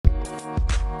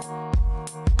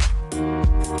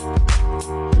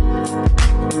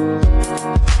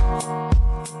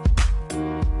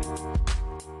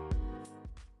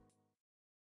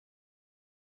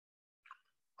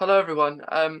Hello, everyone.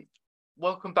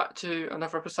 Welcome back to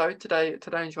another episode. Today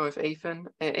I'm joined with Ethan.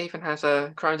 Ethan has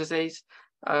a Crohn's disease,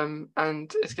 and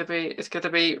it's gonna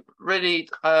be really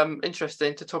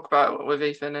interesting to talk about with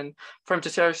Ethan and for him to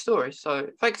share his story. So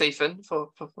thanks, Ethan,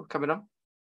 for coming on.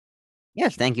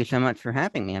 Yes, thank you so much for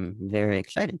having me. I'm very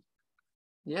excited.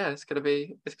 Yeah, it's gonna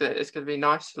be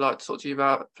nice to talk to you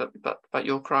about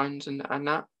your Crohn's and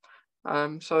that.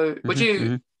 So would hmm you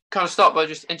hmm kind of start by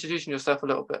just introducing yourself a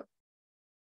little bit?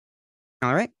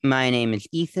 All right. My name is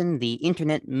Ethan. The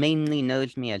internet mainly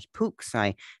knows me as Pooks.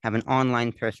 I have an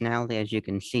online personality. As you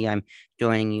can see, I'm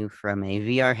joining you from a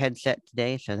VR headset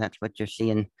today. So that's what you're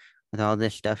seeing with all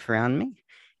this stuff around me.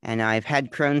 And I've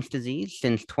had Crohn's disease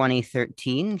since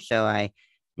 2013. So I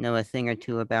know a thing or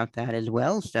two about that as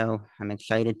well. So I'm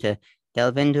excited to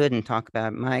delve into it and talk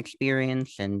about my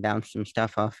experience and bounce some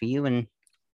stuff off of you and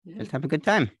Yeah, just have a good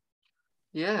time.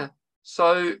 yeah.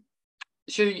 So.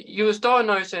 So you was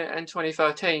diagnosed in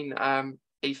 2013,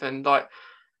 Ethan.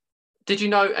 Did you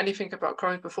know anything about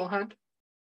Crohn's beforehand?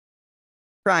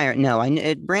 Prior, no,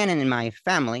 it ran in my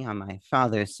family on my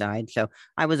father's side, so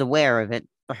I was aware of it.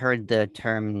 I heard the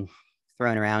term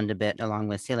thrown around a bit along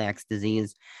with celiac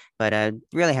disease, but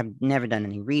really have never done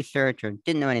any research or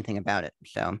didn't know anything about it.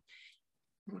 So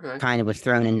Okay. kind of was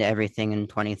thrown into everything in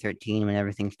 2013 when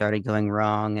everything started going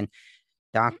wrong and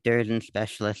doctors and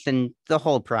specialists and the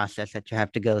whole process that you have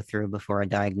to go through before a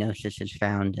diagnosis is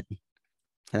found. And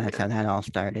so that's Yeah. how that all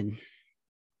started.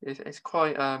 It's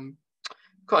quite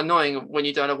annoying when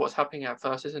you don't know what's happening at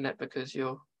first, isn't it? Because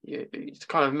it's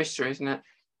kind of a mystery, isn't it?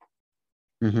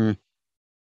 hmm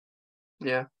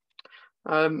Yeah.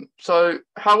 So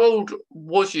how old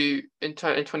was you in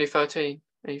 2013,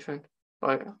 Ethan?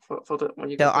 For the when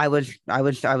you So got the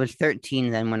I was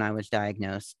 13 then when I was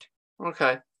diagnosed.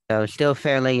 okay. So still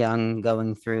fairly young,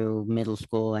 going through middle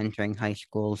school, entering high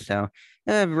school. So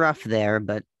rough there,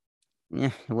 but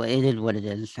yeah, well, it is what it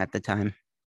is at the time.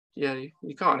 Yeah,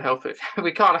 you can't help it.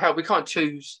 We can't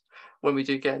choose when we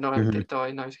do hmm get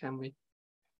diagnosed, can we?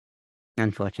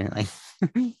 Unfortunately.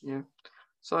 Yeah.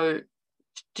 So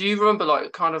do you remember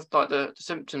kind of like the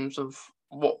symptoms of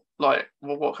what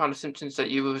kind of symptoms that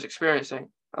you was experiencing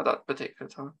at that particular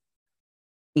time?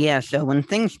 Yeah, so when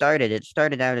things started, it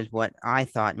started out as what I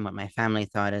thought and what my family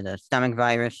thought as a stomach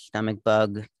virus, stomach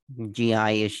bug,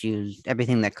 GI issues,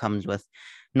 everything that comes with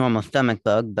normal stomach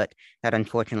bug. But that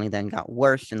unfortunately then got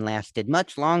worse and lasted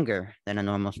much longer than a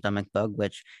normal stomach bug,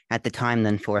 which at the time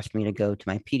then forced me to go to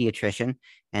my pediatrician.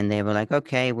 And they were like,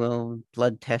 okay, we'll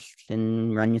blood test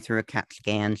and run you through a CAT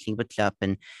scan, see what's up.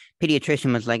 And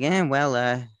pediatrician was like,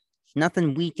 it's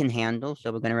nothing we can handle.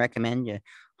 So we're going to recommend you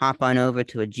hop on over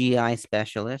to a GI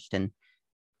specialist and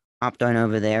hopped on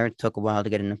over there. It took a while to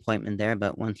get an appointment there,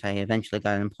 but once I eventually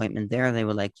got an appointment there, they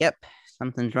were like, yep,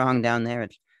 something's wrong down there.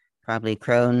 It's probably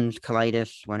Crohn's,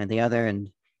 colitis, one or the other.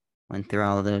 And went through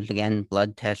all of those again,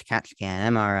 blood test, CAT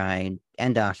scan, MRI,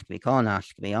 endoscopy,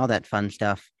 colonoscopy, all that fun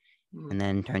stuff. Mm, And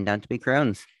then turned out to be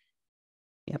Crohn's.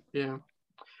 Yep. yeah.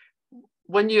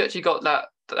 When you actually got that,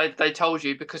 they told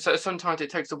you because sometimes it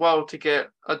takes a while to get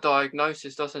a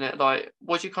diagnosis, doesn't it? Like,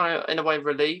 was you kind of in a way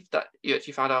relieved that you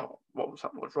actually found out what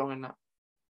was wrong in that?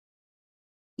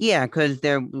 Yeah, because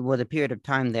there was a period of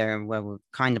time there where we're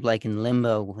kind of like in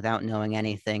limbo without knowing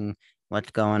anything,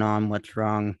 what's going on, what's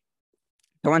wrong.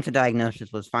 So once the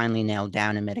diagnosis was finally nailed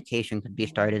down and medication could be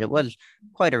started, it was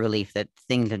quite a relief that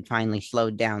things had finally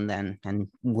slowed down then and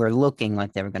were looking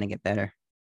like they were going to get better.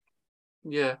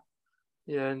 Yeah,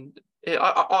 yeah, and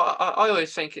I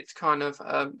always think it's kind of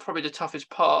probably the toughest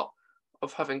part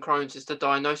of having Crohn's is the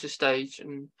diagnosis stage,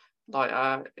 and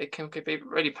it can be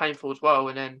really painful as well.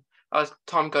 And then as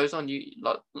time goes on, you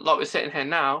like we're sitting here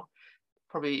now,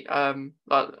 probably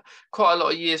like quite a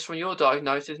lot of years from your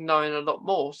diagnosis, knowing a lot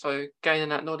more, so gaining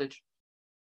that knowledge.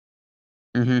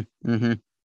 hmm hmm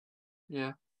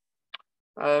Yeah.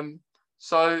 Um.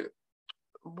 So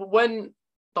when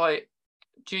like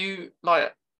do you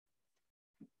like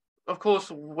of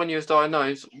course, when you was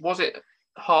diagnosed, was it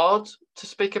hard to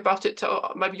speak about it to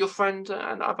maybe your friends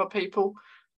and other people?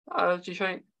 Do you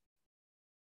think?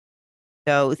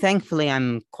 So thankfully,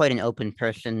 I'm quite an open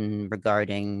person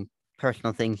regarding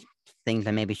personal things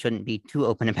I maybe shouldn't be too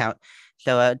open about.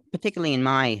 So particularly in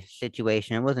my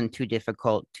situation, it wasn't too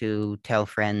difficult to tell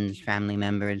friends, family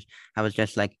members. I was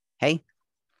just like, hey,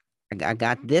 I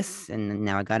got this, and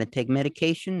now I got to take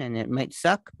medication, and it might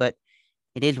suck, but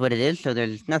it is what it is. So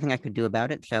there's nothing I could do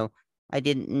about it. So I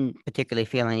didn't particularly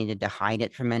feel I needed to hide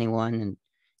it from anyone.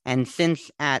 And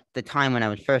since at the time when I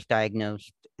was first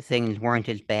diagnosed, things weren't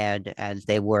as bad as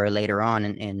they were later on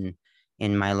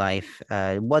in my life.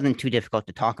 It wasn't too difficult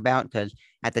to talk about because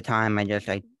at the time I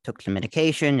took some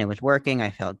medication, it was working, I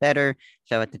felt better.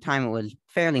 So at the time it was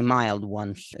fairly mild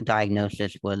once a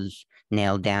diagnosis was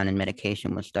nailed down and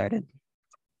medication was started.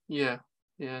 Yeah,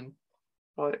 yeah. And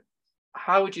like,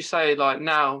 how would you say like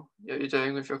now you're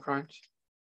doing with your Crohn's?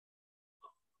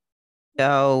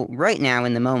 So right now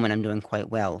in the moment I'm doing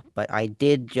quite well, but I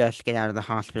did just get out of the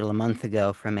hospital a month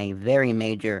ago from a very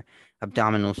major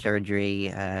abdominal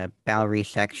surgery, bowel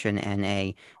resection, and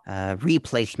a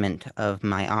replacement of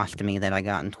my ostomy that I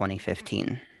got in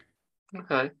 2015.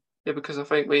 Okay. Yeah, because I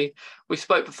think we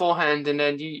spoke beforehand, and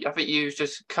then I think you was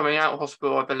just coming out of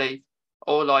hospital, I believe,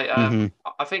 or like Hmm.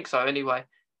 I think so anyway.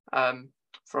 Um,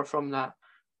 from that,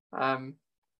 um,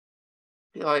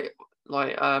 like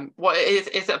what is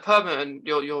it permanent?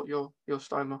 Your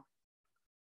stoma?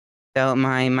 So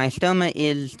my stoma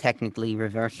is technically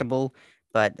reversible,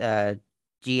 but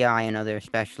GI and other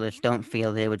specialists don't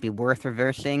feel that it would be worth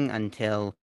reversing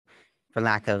until, for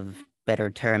lack of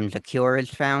better terms, a cure is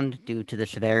found due to the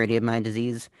severity of my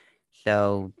disease.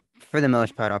 So for the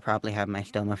most part, I'll probably have my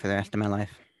stoma for the rest of my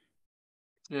life.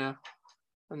 Yeah.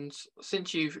 And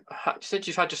since you've had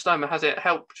your stoma, has it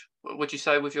helped? Would you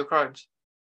say with your Crohn's?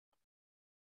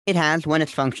 It has when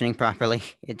it's functioning properly.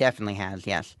 It definitely has,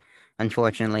 yes.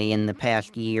 Unfortunately, in the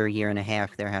past year, year and a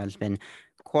half, there has been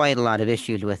quite a lot of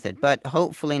issues with it. But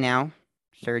hopefully now,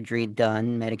 surgery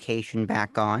done, medication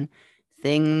back on,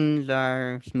 things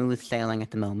are smooth sailing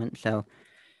at the moment. So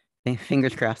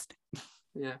fingers crossed.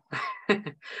 Yeah.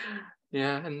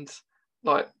 Yeah, and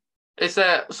like, is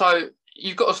there so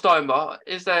you've got a stoma?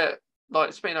 Is there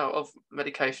like speaking of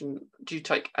medication? Do you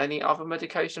take any other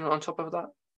medication on top of that?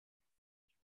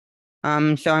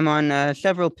 So I'm on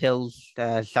several pills,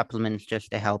 supplements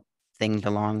just to help things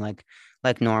along like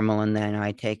normal, and then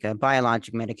I take a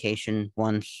biologic medication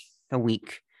once a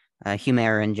week,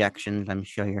 Humira injections. I'm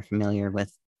sure you're familiar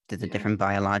with the Yeah, different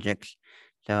biologics.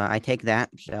 So I take that.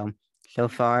 So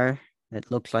far it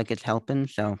looks like it's helping.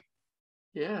 So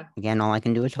yeah, again, all I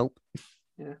can do is hope.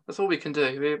 yeah. That's all we can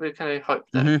do. We can only hope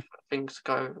that Hmm. things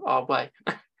go our way.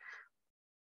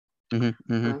 Hmm.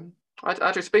 Hmm. Um,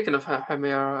 actually, speaking of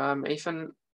Humira,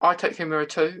 Ethan, I take Humira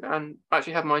too, and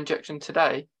actually have my injection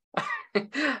today I do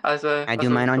as a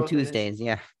mine on recording this. Tuesdays.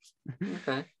 Yeah.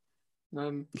 Okay.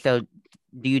 Um, So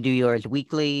do you do yours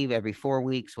weekly, every 4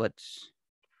 weeks? I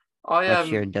What's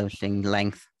your dosing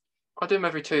length? I do them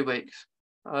every 2 weeks.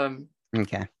 Um,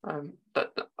 Okay.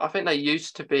 I think they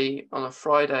used to be on a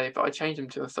Friday, but I changed them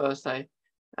to a Thursday.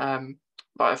 Like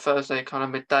a Thursday kind of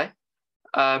midday.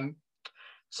 Um,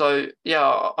 so yeah,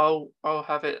 I'll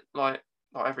have it like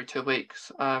every 2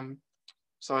 weeks.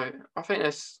 So I think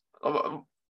that's.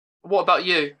 What about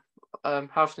you? How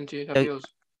often do you have So yours?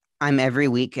 I'm every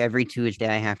week, every Tuesday,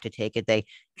 I have to take it. They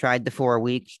tried the 4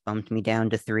 weeks, bumped me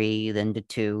down to three, then to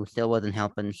two, still wasn't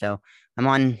helping. So I'm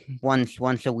on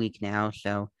once a week now.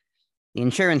 So the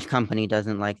insurance company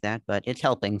doesn't like that, but it's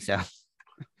helping. So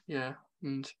Yeah,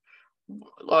 and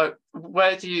like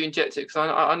where do you inject it? Because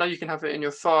I know you can have it in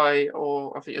your thigh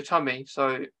or I think your tummy.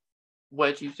 So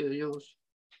where do you do yours?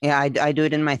 yeah, I do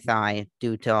it in my thigh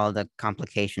due to all the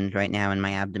complications right now in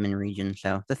my abdomen region.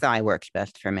 So the thigh works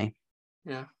best for me.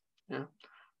 Yeah, yeah.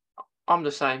 I'm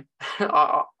the same.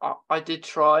 I did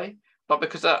try, but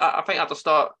because I think at the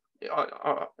start,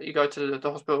 you go to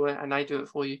the hospital and they do it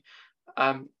for you.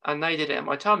 And they did it at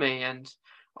my tummy, and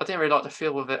I didn't really like the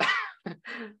feel of it.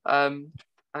 um,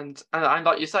 and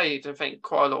like you say, I think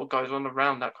quite a lot goes on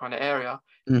around that kind of area.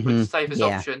 It was the safest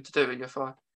Yeah. option to do in your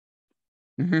thigh.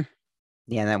 Hmm.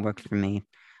 Yeah, that works for me.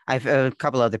 I've a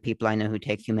couple other people I know who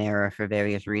take Humira for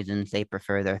various reasons. They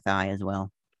prefer their thigh as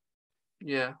well.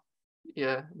 Yeah,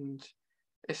 yeah, and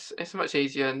it's much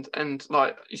easier. And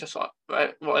like you just like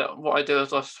what I do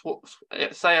is I swap.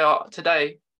 Say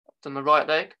today I've done the right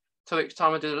leg. 2 weeks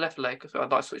time I do the left leg because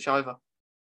I'd like to switch over.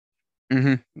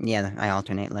 Yeah, I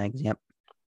alternate legs. Yep.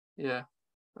 Yeah.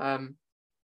 Um,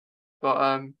 but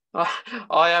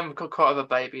I am quite of a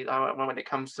baby though when it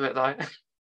comes to it though.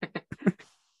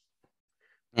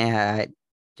 Yeah, I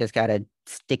just gotta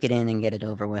stick it in and get it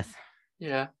over with.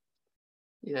 Yeah,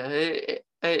 yeah.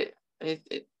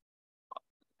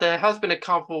 There has been a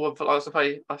couple of like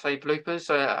I say bloopers,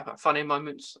 so funny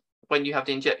moments when you have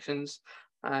the injections.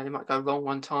 It might go wrong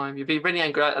one time. You'd be really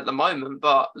angry at the moment,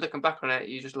 but looking back on it,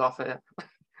 you just laugh at it.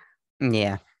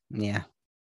 Yeah, yeah.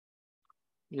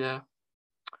 Yeah,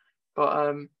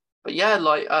 but but yeah,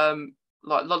 like for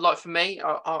me,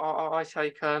 I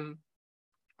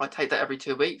take that every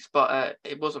 2 weeks, but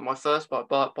it wasn't my first. But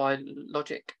by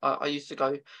logic, I used to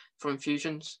go for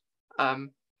infusions.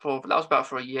 For that was about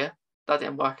for a year. That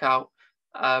didn't work out.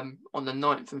 on the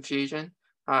 9th infusion.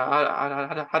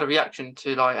 I had a reaction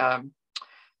to like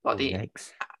the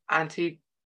Yikes. anti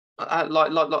to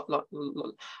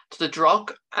the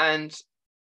drug, and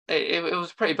it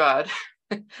was pretty bad.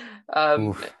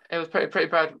 Oof. It was pretty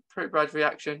bad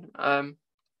reaction.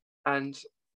 And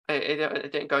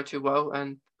it didn't go too well.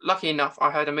 And lucky enough,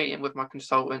 I had a meeting with my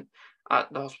consultant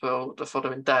at the hospital the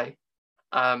following day.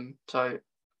 So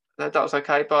that was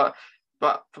okay. But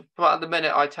at the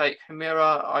minute, I take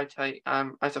Humira, I take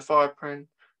azathioprine,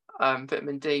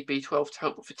 vitamin D, B12 to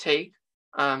help with fatigue.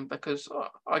 Because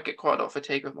I get quite a lot of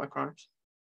fatigue with my Crohn's.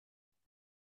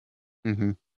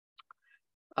 Hmm.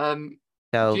 Do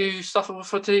So, you suffer with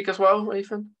fatigue as well,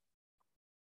 Ethan?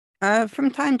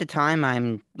 from time to time,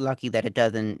 I'm lucky that it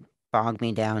doesn't bog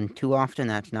me down too often.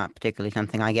 That's not particularly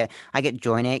something I get. I get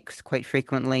joint aches quite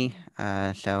frequently.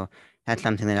 So that's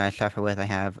something that I suffer with. I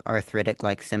have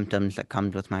arthritic-like symptoms that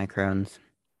comes with my Crohn's.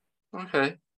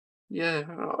 Okay. Yeah,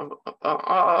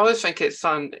 I always think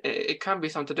it can be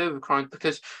something to do with Crohn's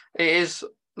because it is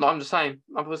like I'm the same.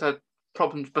 I've always had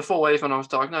problems before even I was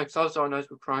diagnosed. I was diagnosed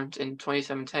with Crohn's in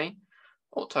 2017,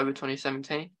 October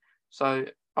 2017. So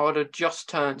I would have just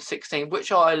turned 16,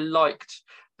 which I liked.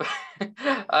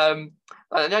 And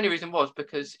the only reason was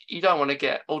because you don't want to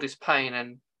get all this pain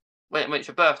and when it's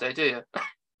your birthday, do you?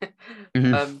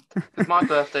 Hmm. Because my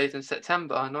birthday's in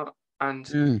September, and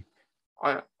Mm.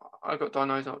 I I got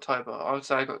diagnosed in October. I would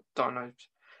say I got diagnosed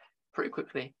pretty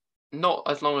quickly. Not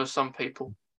as long as some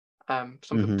people. Some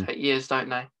people Hmm. take years, don't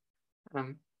they?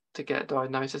 To get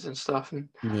diagnosis and stuff.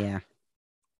 Yeah.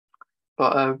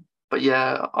 But but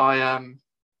yeah,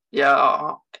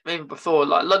 yeah, even before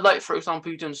like for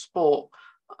example, you doing sport.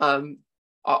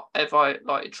 If I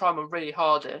like try my really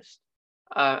hardest,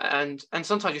 and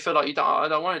sometimes you feel like I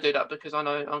don't want to do that because I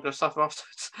know I'm going to suffer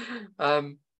afterwards.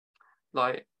 um,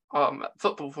 like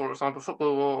football, for example,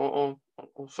 football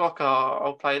or soccer,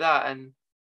 I'll play that and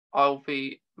I'll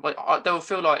be like they'll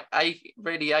feel like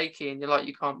really achy and you're like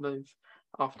you can't move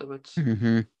afterwards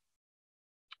Hmm.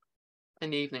 in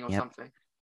the evening or Yep. something.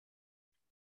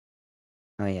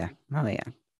 Oh yeah. Oh yeah.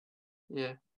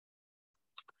 Yeah,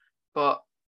 but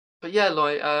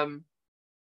yeah,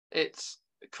 it's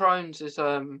Crohn's is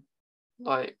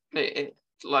like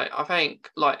I think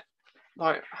like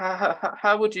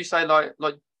how would you say like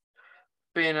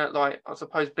being at like I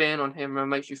suppose being on him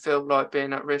makes you feel like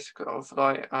being at risk of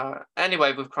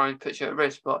anyway with Crohn's puts you at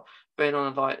risk, but being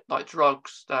on like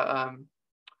drugs that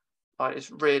like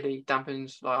it's really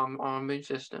dampens like our immune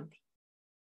system.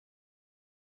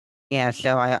 Yeah,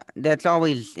 so I that's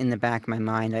always in the back of my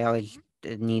mind. I always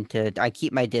need to I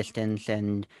keep my distance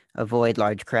and avoid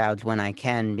large crowds when I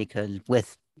can because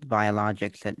with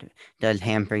biologics it does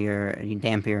damper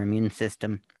your immune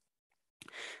system.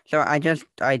 So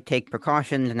I take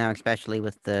precautions now, especially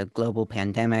with the global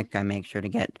pandemic. I make sure to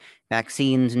get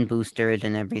vaccines and boosters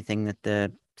and everything that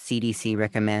the CDC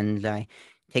recommends. I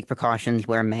take precautions,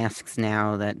 wear masks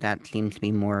now that seems to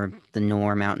be more the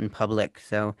norm out in public.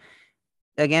 So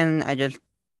again, I just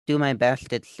do my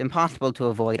best. It's impossible to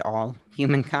avoid all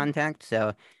human contact,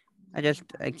 so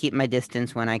I keep my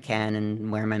distance when I can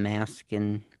and wear my mask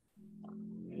and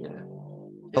Yeah,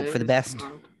 yeah, hope for it the is best.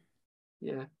 hard.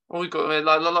 Yeah, well, we've got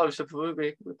like a lot of stuff.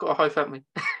 We've got a whole family.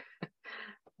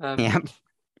 um, Yeah.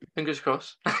 fingers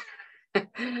crossed.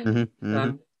 Hmm. Hmm.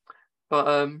 um,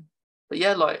 but but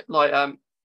yeah,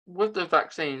 with the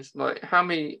vaccines, like how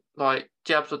many like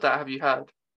jabs of that have you had?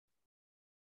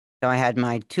 So I had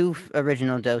my two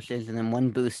original doses and then one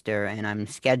booster, and I'm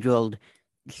scheduled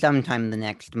sometime the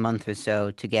next month or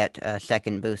so to get a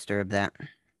second booster of that.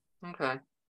 Okay,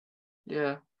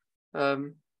 yeah.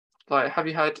 Um, like, have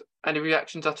you had any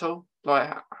reactions at all?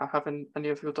 Like, having any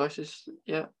of your doses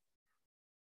yet?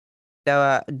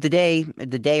 So the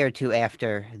day or two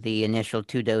after the initial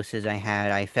two doses I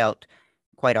had, I felt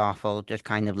quite awful. Just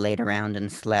kind of laid around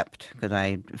and slept because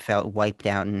I felt wiped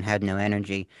out and had no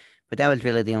energy. But that was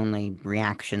really the only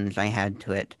reactions I had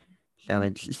to it. So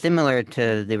it's similar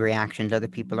to the reactions other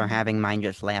people are having. Mine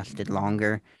just lasted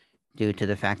longer due to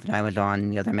the fact that I was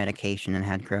on the other medication and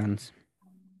had Crohn's.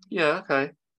 Yeah,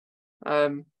 okay.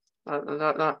 Um, that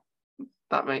that that,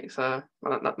 that makes that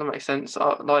makes sense.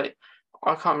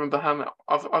 I can't remember how many.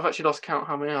 I've actually lost count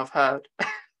how many I've had.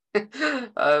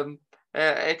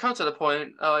 It comes to the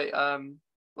point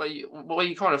where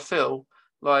you kind of feel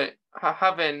like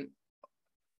having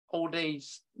all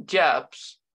these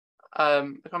jabs it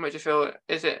kind of makes you feel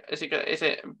is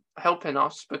it helping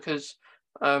us because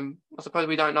I suppose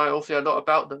we don't know awfully a lot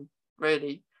about them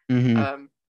really. Hmm. um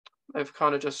they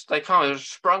kind of just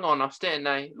sprung on us, didn't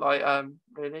they? Like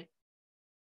really.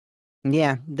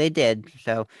 Yeah, they did.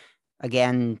 So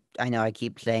again, I know I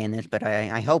keep saying this, but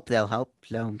I hope they'll help.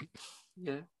 So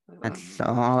Yeah. that's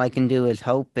all I can do is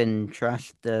hope and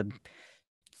trust the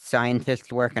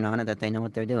scientists working on it that they know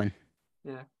what they're doing.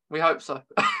 Yeah. We hope so.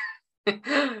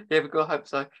 Yeah, we gotta hope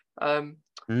so.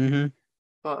 Mm-hmm.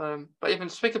 But even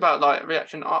speak about like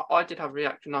reaction, I did have a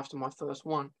reaction after my first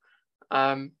one.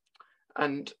 Um,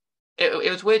 and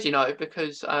it was weird,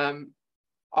 because I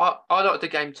like the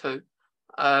game too.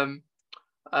 Um,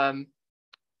 um,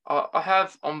 I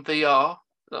have on VR,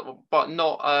 but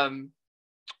not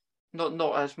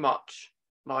as much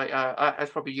like as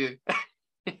probably you.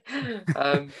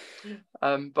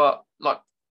 um, but like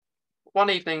one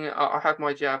evening, I had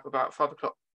my jab about 5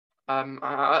 o'clock. I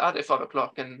had it at 5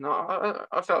 o'clock, and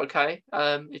I felt okay.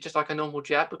 It's just like a normal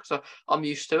jab because I'm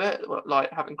used to it.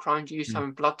 Like having Crohn's, you're used to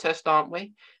having blood tests, aren't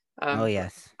we? Oh Quite,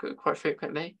 yes. quite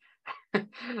frequently.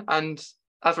 And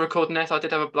as a recording this, I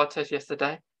did have a blood test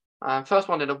yesterday. First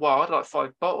one in a while. I had like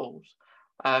 5 bottles.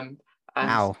 Um, and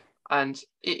Wow.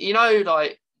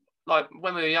 like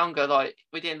when we were younger, like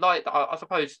we didn't like. I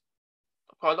suppose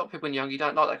quite a lot of people when you're young, you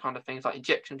don't like that kind of things, like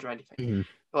injections or anything.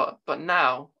 Mhm. But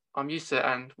now I'm used to it,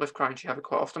 and with Crohn's, you have it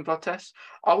quite often blood tests.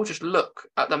 I will just look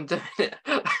at them doing it.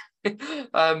 I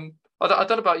don't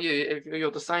know about you if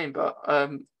you're the same, but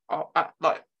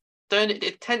like doing it.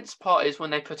 The tense part is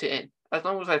when they put it in. As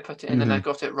long as they put it in and they Mhm.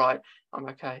 got it right, I'm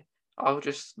okay. I will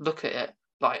just look at it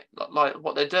like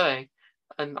what they're doing,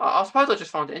 and I suppose I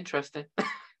just find it interesting.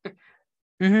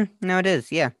 Mhm. No, it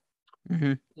is. Yeah.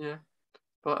 Mhm. Yeah.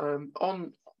 But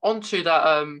on to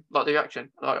that like the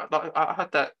reaction. Like I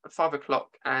had that at 5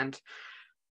 o'clock and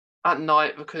at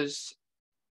night because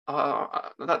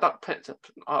that picked up.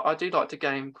 I do like to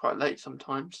game quite late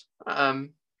sometimes. I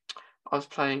was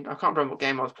playing. I can't remember what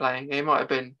game I was playing. It might have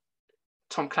been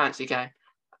Tom Clancy game.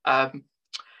 Um,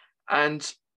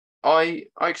 and I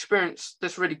experienced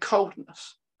this really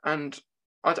coldness, and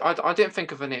I didn't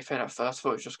think of anything at first. I thought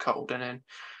it was just cold, and then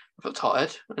I got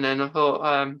tired, and then I thought,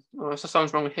 well, so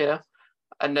something's wrong here.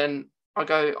 And then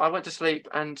I went to sleep,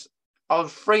 and I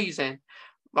was freezing.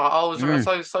 Like I was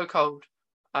Mm. so cold.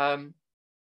 Um,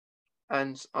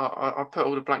 and I put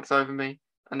all the blankets over me,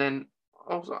 and then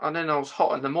I was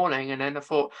hot in the morning, and then I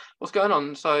thought, what's going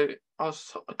on? So I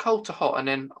was cold to hot, and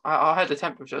then I had the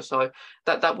temperature, so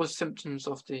that was symptoms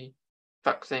of the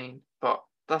vaccine. But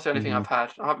that's the only thing Mhm. I've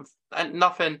had. I haven't and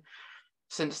nothing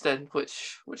since then,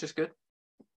 which is good.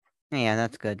 Yeah,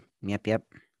 that's good. Yep. Yep.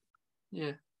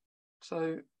 Yeah.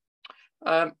 So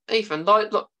Ethan,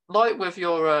 like with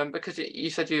your because you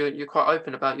said you're quite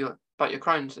open about your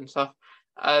Crohn's and stuff.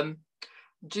 Um,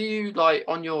 do you like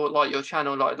on your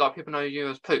channel like people know you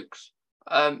as Pooks?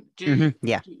 Um, do you, Mhm.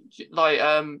 Yeah. do you like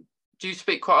do you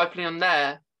speak quite openly on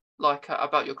there like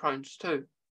about your Crohn's too?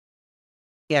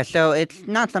 Yeah, so it's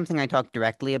not something I talk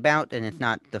directly about, and it's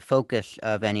not the focus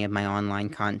of any of my online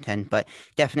content, but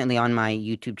definitely on my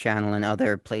YouTube channel and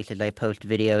other places I post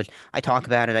videos, I talk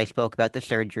about it. I spoke about the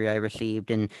surgery I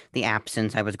received and the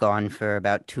absence. I was gone for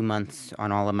about 2 months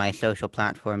on all of my social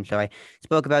platforms. So I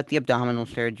spoke about the abdominal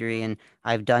surgery, and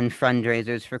I've done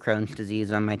fundraisers for Crohn's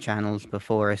disease on my channels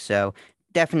before. So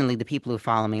definitely the people who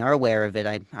follow me are aware of it.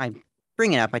 I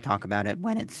bring it up, I talk about it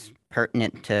when it's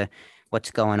pertinent to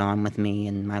what's going on with me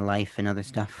and my life and other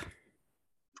stuff.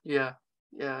 Yeah,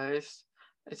 yeah, it's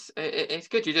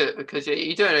good you do it because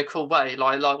you do it in a cool way,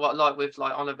 like with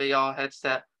like on a VR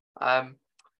headset. Um,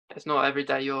 it's not every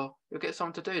day you'll get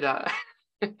someone to do that.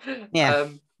 Yeah,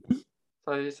 um,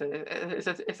 so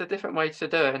it's a different way to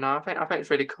do it, and I think it's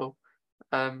really cool.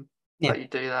 yeah. That you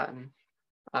do that,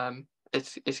 and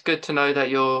it's good to know that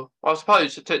you're. I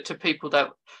suppose to people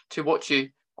that to watch you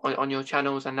on your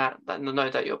channels and that know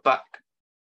that you're back.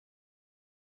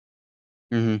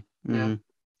 Mhm. Yeah, Mhm.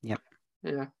 Yep.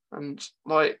 yeah, and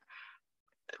like.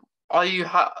 Are you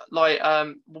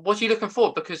what are you looking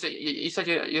for? Because you said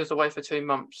you was away for 2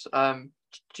 months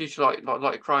due to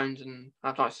like Crohn's and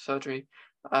appendicitis surgery.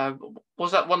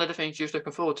 Was that one of the things you was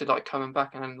looking forward to, like coming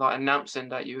back and like announcing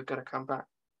that you were going to come back?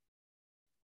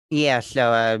 Yeah,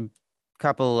 so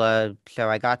so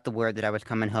I got the word that I was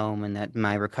coming home and that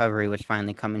my recovery was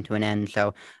finally coming to an end.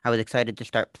 So I was excited to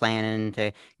start planning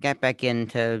to get back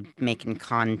into making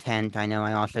content. I know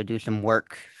I also do some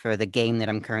work for the game that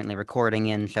I'm currently recording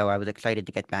in, so I was excited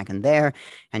to get back in there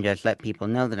and just let people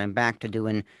know that I'm back to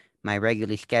doing my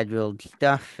regularly scheduled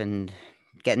stuff and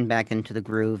getting back into the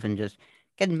groove and just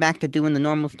getting back to doing the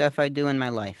normal stuff I do in my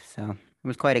life. So I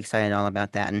was quite excited all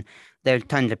about that. And there's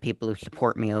tons of people who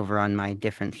support me over on my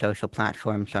different social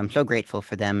platforms. So I'm so grateful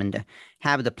for them and to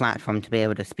have the platform to be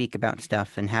able to speak about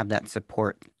stuff and have that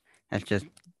support. That's just,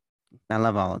 I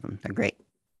love all of them. They're great.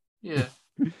 Yeah.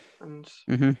 And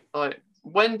Hmm. like,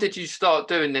 when did you start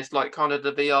doing this? Like, kind of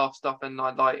the VR stuff and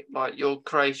like your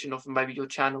creation of maybe your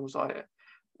channels. Like,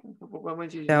 when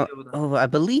did you So, deal with that? I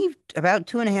believe about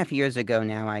 2.5 years ago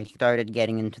now, I started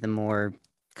getting into the more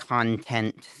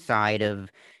content side of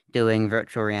doing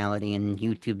virtual reality and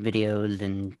YouTube videos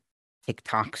and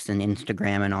TikToks and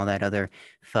Instagram and all that other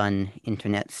fun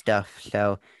internet stuff.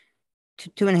 So,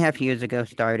 2.5 years ago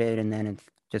started, and then it's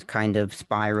just kind of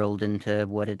spiraled into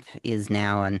what it is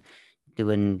now, and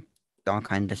doing all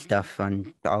kinds of stuff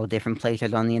on all different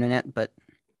places on the internet. But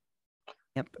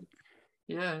yep.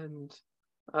 Yeah, and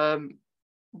um,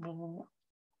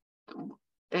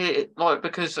 like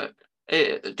because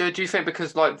do you think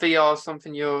because like VR is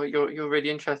something you're really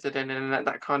interested in, and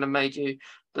that kind of made you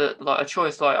that like a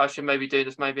choice, like I should maybe do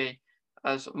this maybe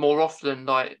as more often,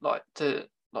 like to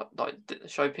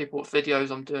show people what videos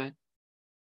I'm doing.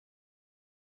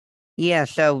 Yeah,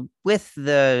 so with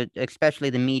especially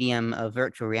the medium of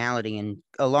virtual reality, and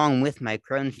along with my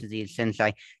Crohn's disease, since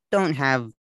I don't have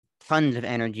tons of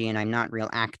energy and I'm not real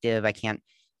active, I can't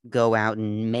go out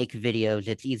and make videos.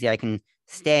 It's easy. I can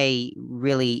stay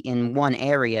really in one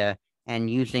area and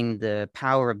using the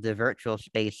power of the virtual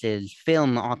spaces,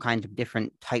 film all kinds of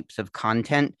different types of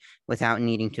content without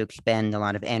needing to expend a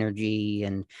lot of energy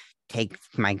and take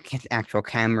my actual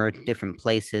camera to different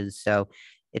places. So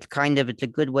it's a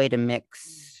good way to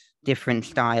mix different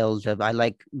styles of I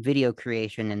like video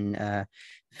creation and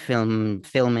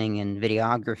filming and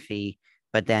videography,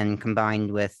 but then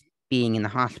combined with being in the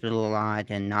hospital a lot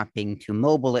and not being too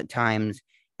mobile at times,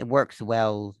 it works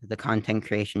well, the content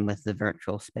creation with the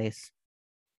virtual space.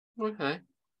 Okay,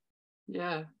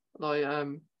 yeah, like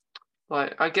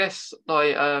like I guess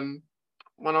when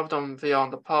I've done VR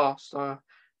in the past,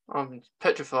 I'm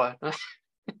petrified.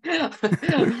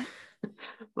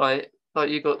 Like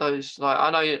you got those like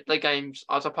I know the games.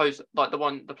 I suppose like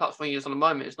the platform you use on the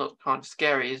moment is not kind of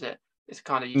scary, is it? It's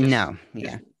kind of No,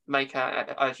 just yeah. make out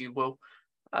as you will.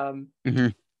 Um, Hmm.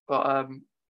 but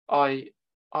I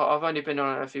I've only been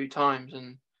on it a few times,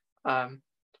 and um,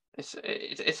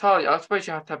 it's hard. I suppose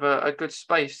you have to have a good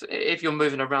space if you're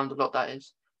moving around a lot. That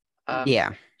is. Um,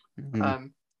 Yeah. Hmm.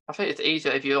 I think it's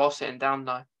easier if you are sitting down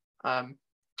though. Um,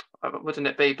 wouldn't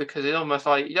it be? Because it's almost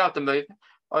like you don't have to move.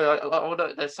 Oh,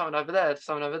 look, there's someone over there. There's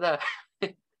someone over there.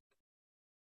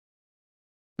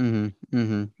 Hmm.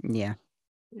 Hmm. Yeah.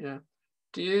 Yeah.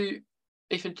 Do you,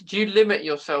 Ethan? Did you limit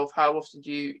yourself? How often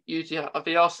do you use a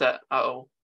VR set at all?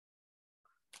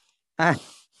 Uh,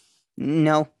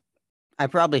 no, I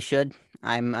probably should.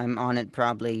 I'm on it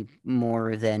probably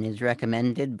more than is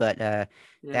recommended, but Yeah.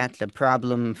 that's a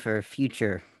problem for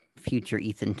future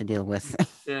Ethan to deal with.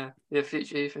 Yeah.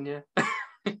 Future Ethan. Yeah.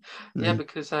 Yeah, Mhm.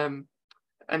 because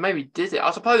it maybe did it.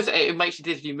 I suppose it makes you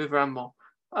dizzy if you move around more.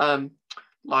 Um,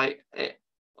 like it.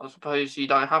 I suppose you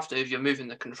don't have to if you're moving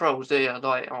the controls, do you?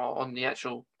 Like on the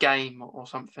actual game or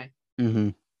something.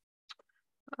 Mhm.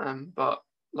 But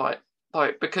like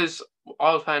because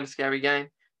I was playing a scary game,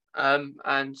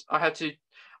 and I had to.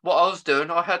 What I was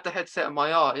doing, I had the headset on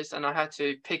my eyes, and I had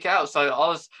to pick out. So I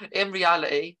was in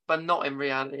reality, but not in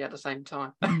reality at the same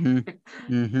time. Mhm.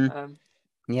 Mhm. um,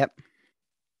 Yep.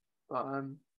 but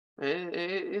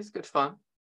it's good fun.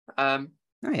 Um,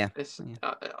 Oh yeah. it's Oh,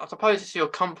 yeah. I suppose it's your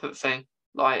comfort thing.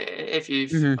 Like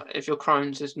Mhm. if your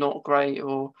Crohn's is not great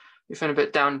or you're feeling a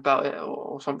bit down about it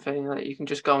or something, like you can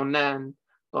just go on there and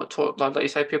like talk like you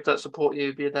say, people that support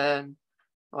you be there, and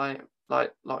like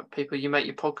people you make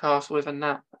your podcast with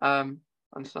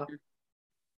and stuff.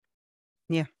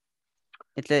 Yeah.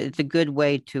 It's a good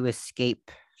way to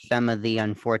escape some of the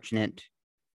unfortunate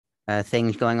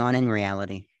things going on in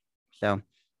reality. So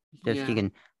just you Yeah.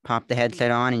 can pop the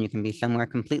headset on and you can be somewhere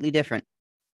completely different.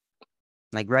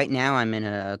 Like right now, I'm in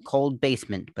a cold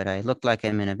basement, but I look like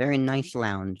I'm in a very nice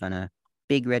lounge on a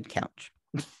big red couch.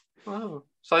 Oh,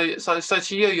 so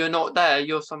to you, you're not there.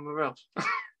 You're somewhere else.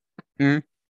 Mhm.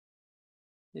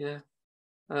 Yeah.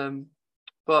 Um.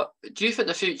 But do you think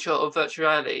the future of virtual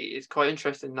reality is quite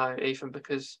interesting though, Ethan?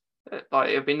 Because like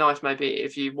it'd be nice maybe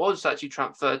if you was actually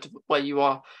transferred to where you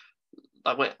are,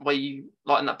 like where you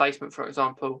like in that basement, for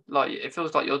example. Like it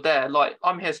feels like you're there. Like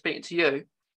I'm here speaking to you,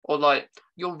 or like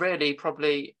you're really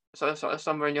probably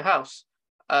somewhere in your house.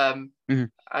 Um,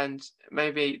 Mhm. and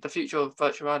maybe the future of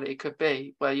virtual reality could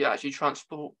be where you actually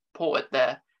transport it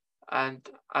there, and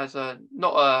as a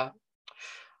not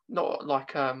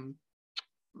like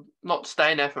not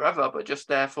staying there forever, but just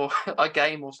there for a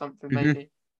game or something, Mhm. maybe.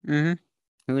 Mhm.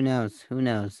 Who knows? Who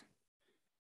knows?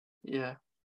 Yeah,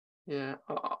 yeah.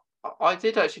 I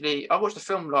did actually. I watched a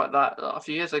film like that a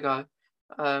few years ago.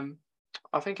 Um,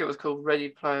 I think it was called Ready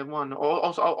Player One, or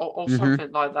Mhm.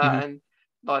 something like Mhm. that. And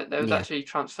Like they was Yeah. actually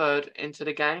transferred into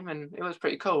the game, and it was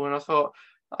pretty cool. And I thought,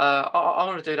 I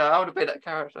want to do that. I want to be that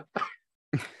character.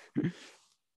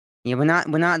 Yeah, we're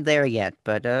not there yet,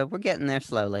 but we're getting there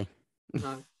slowly.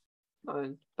 No,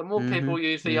 no. The more Mm-hmm. people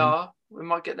use Mm-hmm. VR, we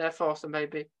might get there faster,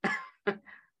 maybe.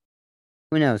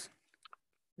 Who knows?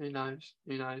 Who knows?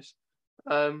 Who knows?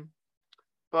 Um,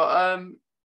 but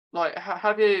like,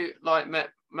 have you like met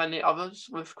many others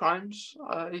with Crohn's,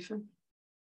 Ethan?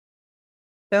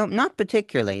 So not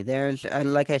particularly. There's,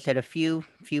 like I said, a few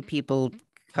people,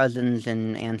 cousins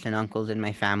and aunts and uncles in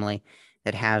my family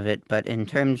that have it, but in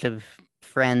terms of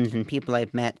friends and people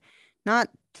I've met, not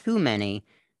too many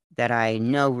that I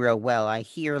know real well. I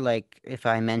hear like if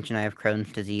I mention I have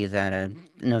Crohn's disease at an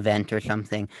event or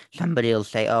something, somebody will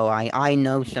say, "Oh, I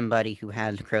know somebody who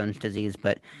has Crohn's disease,"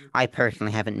 but I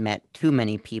personally haven't met too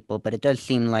many people. But it does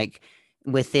seem like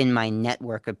within my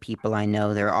network of people I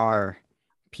know, there are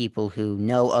people who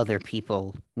know other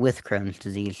people with Crohn's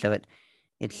disease. So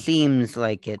it seems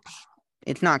like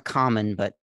it's not common,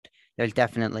 but there's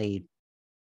definitely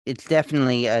it's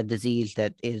definitely a disease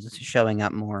that is showing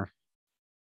up more.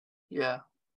 Yeah,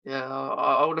 yeah.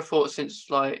 I would have thought since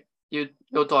like your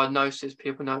diagnosis,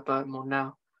 people know about it more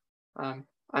now.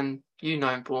 And you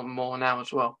know about it more now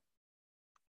as well.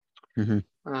 Hmm.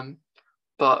 Um,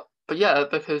 but yeah,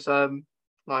 because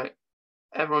like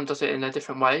everyone does it in their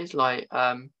different ways. Like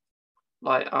the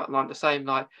same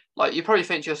like you probably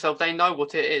think to yourself they know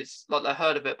what it is, like they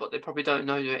heard of it, but they probably don't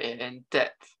know it in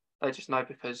depth. They just know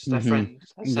because their Hmm.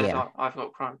 friends have said, Yeah. I've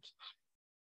got Crohn's."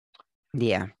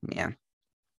 Yeah. Yeah.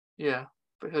 Yeah,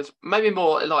 because maybe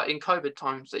more like in COVID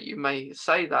times that you may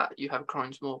say that you have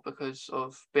Crohn's more because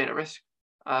of being at risk,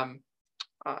 um,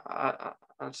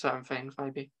 and certain things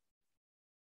maybe.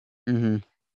 Hmm.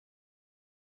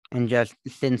 And just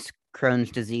since Crohn's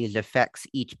disease affects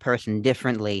each person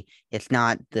differently, it's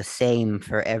not the same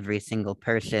for every single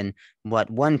person. What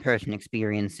one person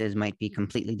experiences might be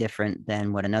completely different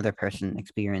than what another person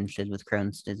experiences with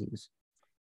Crohn's disease.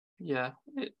 Yeah,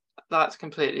 that's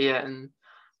completely it. And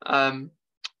um,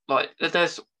 like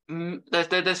there's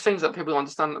things that people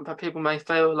understand, but people may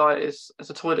feel like it's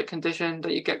a toilet condition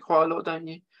that you get quite a lot, don't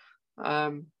you?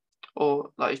 Um,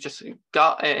 or like it's just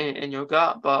gut in your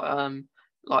gut. But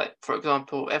like for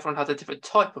example, everyone has a different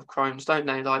type of Crohn's, don't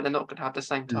they? Like they're not going to have the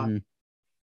same type.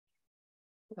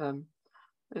 Hmm. Um,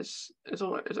 it's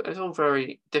all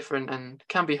very different and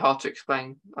can be hard to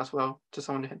explain as well to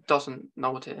someone who doesn't know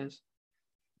what it is.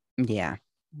 Yeah.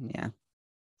 Yeah.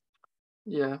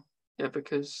 Yeah, yeah,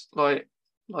 because like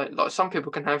some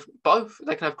people can have both.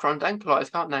 They can have Crohn's and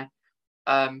colitis, can't they?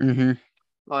 Um, Hmm.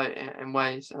 like in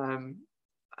ways, and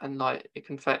like it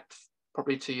can affect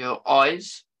probably to your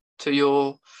eyes, to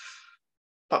your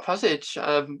passage,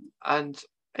 and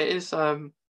it is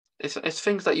it's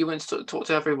things that you wouldn't talk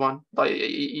to everyone. Like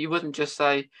you wouldn't just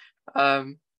say,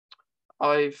 um,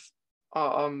 I've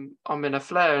I'm in a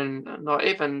flare, and not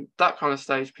even that kind of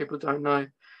stage. People don't know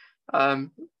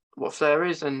um, what flare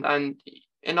is, and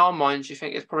in our minds, you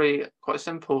think it's probably quite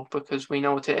simple because we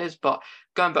know what it is. But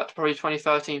going back to probably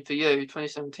 2013 for you,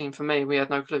 2017 for me, we had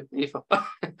no clue either.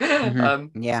 Hmm.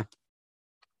 um, Yeah.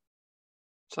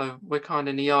 so we're kind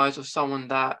of in the eyes of someone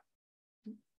that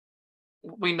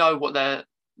we know what they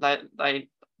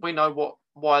we know what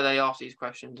why they ask these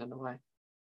questions in a way.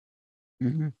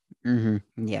 Hmm. Hmm.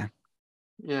 Yeah.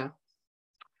 Yeah.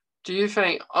 Do you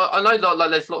think I know that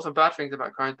like there's lots of bad things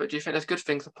about Crohn's, but do you think there's good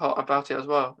things about it as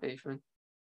well, Ethan?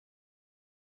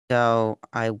 So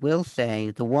I will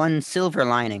say the one silver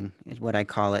lining is what I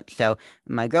call it. So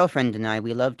my girlfriend and I,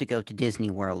 we love to go to Disney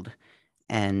World.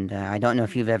 And I don't know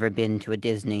if you've ever been to a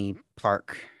Disney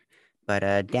park,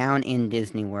 but down in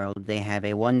Disney World, they have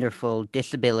a wonderful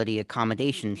disability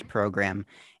accommodations program.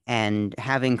 And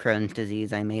having Crohn's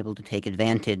disease, I'm able to take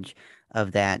advantage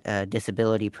of that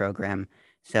disability program.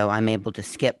 So I'm able to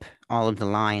skip all of the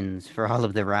lines for all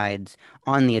of the rides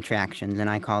on the attractions, and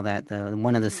I call that the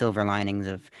one of the silver linings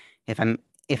of if I'm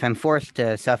if I'm forced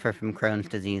to suffer from Crohn's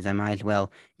disease, I might as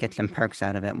well get some perks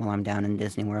out of it while I'm down in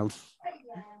Disney World.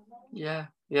 Yeah,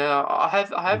 yeah. I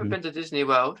haven't Hmm. been to Disney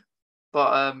World,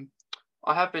 but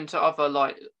I have been to other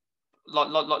like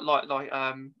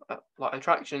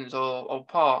attractions or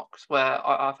parks where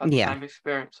I've had the Yeah. same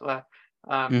experience where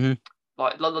um Hmm.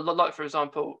 like for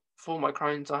example for my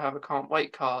Crohn's I have a can't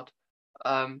wait card,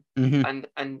 um Hmm.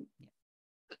 and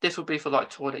this will be for like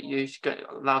toilet use. You get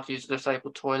allowed to use a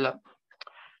disabled toilet.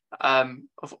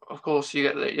 Of course you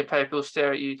get your people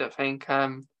stare at you that think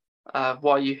why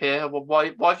are you here? Well,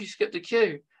 why have you skipped the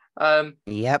queue? Um,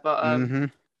 Yep. but Hmm.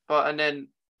 and then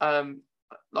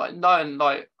like knowing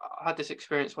like I had this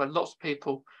experience where lots of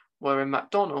people were in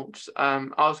McDonald's. I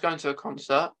was going to a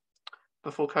concert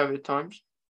before COVID times,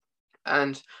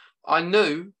 and I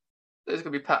knew it was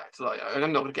gonna be packed. Like,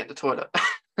 I'm not gonna get in the toilet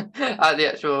at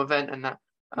the actual event and that.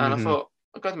 And I Mm-hmm. thought,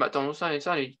 I'll go to McDonald's. It's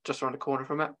only just around the corner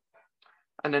from it.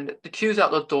 And then the queue's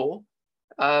out the door.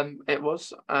 It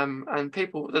was. And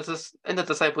people, there's this in the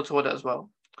disabled toilet as well.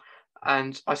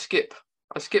 And I skip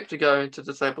to go into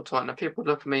the disabled toilet. And people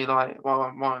look at me like,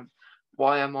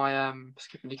 why am I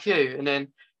skipping the queue? And then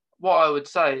what I would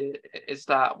say is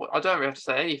that I don't really have to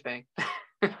say anything,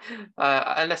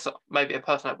 unless maybe a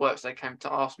person at work they came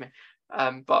to ask me.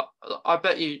 But I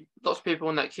bet you lots of people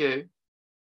in that queue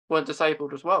weren't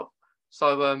disabled as well.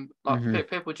 So like Mm-hmm.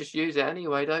 people just use it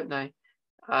anyway, don't they?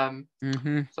 Um,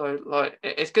 Mm-hmm. so like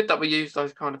it's good that we use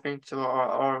those kind of things to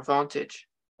our advantage.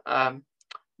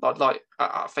 Like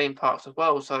at theme parks as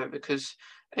well. So because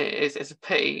it's a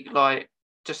pity like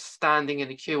just standing in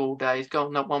the queue all day is going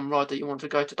on that one ride that you want to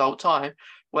go to the whole time.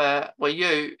 Where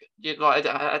you like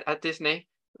at Disney,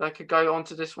 they could go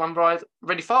onto this one ride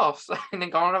really fast and then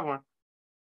go on another one.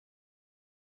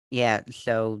 Yeah,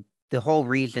 so the whole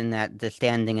reason that the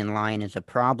standing in line is a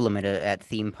problem at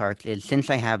theme parks is since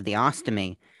I have the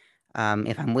ostomy,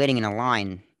 if I'm waiting in a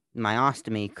line, my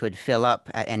ostomy could fill up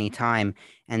at any time,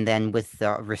 and then with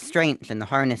the restraints and the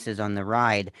harnesses on the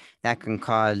ride, that can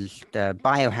cause the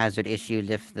biohazard issues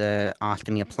if the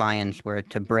ostomy appliance were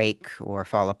to break or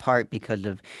fall apart because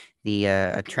of the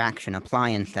attraction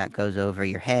appliance that goes over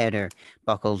your head or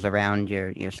buckles around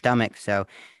your stomach. So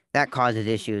that causes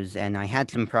issues, and I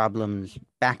had some problems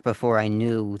back before I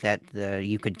knew that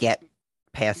you could get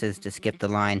passes to skip the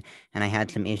line, and I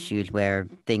had some issues where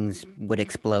things would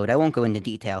explode. I won't go into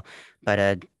detail,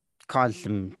 but caused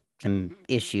some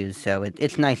issues. So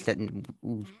it's nice that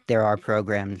there are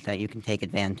programs that you can take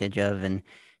advantage of and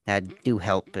that do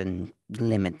help and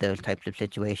limit those types of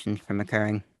situations from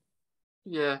occurring.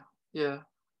 Yeah, yeah.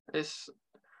 It's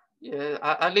Yeah,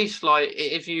 at least like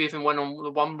if you even went on the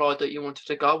one ride that you wanted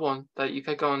to go on, that you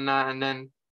could go on that, and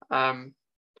then um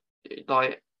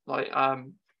like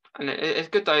and it's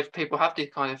good though if people have these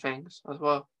kind of things as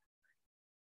well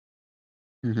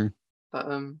Hmm.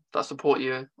 that support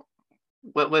you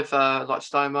with like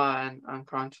stoma and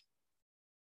Crohn's.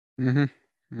 Hmm.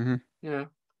 Hmm. Yeah.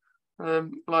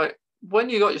 Like when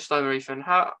you got your stoma, Ethan,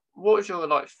 how what was your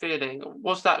like feeling?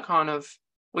 Was that kind of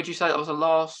would you say that was a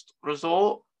last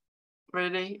resort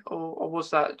really, or was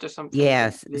that just something that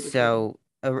Yes, you needed to do? so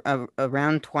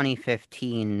around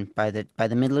 2015, by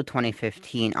the middle of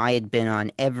 2015, I had been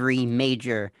on every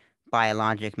major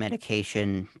biologic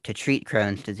medication to treat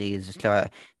Crohn's disease. So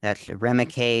that's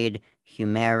Remicade,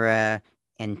 Humira,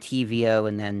 Entyvio,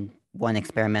 and then one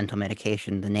experimental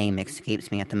medication. The name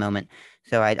escapes me at the moment.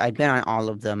 So I'd been on all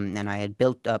of them, and I had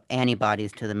built up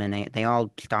antibodies to them, and they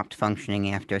all stopped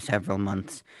functioning after several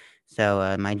months.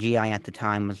 So my GI at the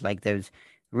time was like, "There's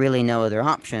really no other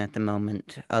option at the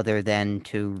moment other than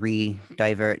to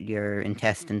re-divert your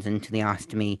intestines into the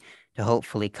ostomy to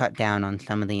hopefully cut down on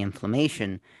some of the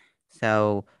inflammation."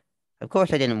 So, of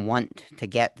course, I didn't want to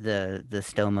get the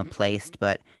stoma placed,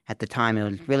 but at the time it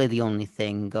was really the only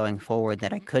thing going forward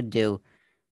that I could do.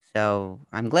 So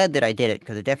I'm glad that I did it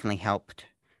because it definitely helped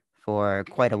for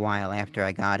quite a while after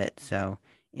I got it. So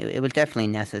it was definitely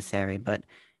necessary. But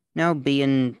no,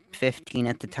 being 15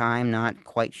 at the time, not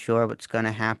quite sure what's going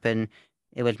to happen.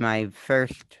 It was my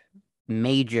first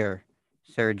major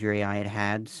surgery I had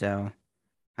had. So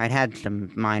I'd had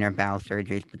some minor bowel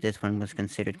surgeries, but this one was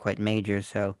considered quite major.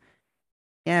 So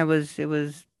yeah, it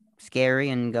was scary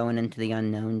and going into the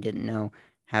unknown, didn't know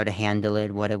how to handle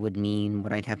it, what it would mean,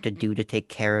 what I'd have to do to take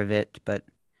care of it, but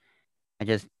I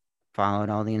just followed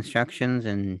all the instructions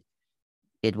and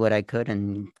did what I could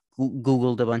and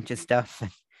Googled a bunch of stuff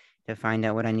to find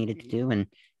out what I needed to do, and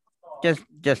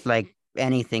just like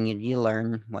anything, you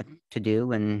learn what to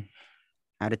do and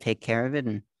how to take care of it,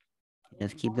 and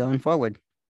just keep going forward.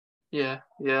 Yeah,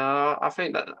 yeah. I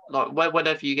think that like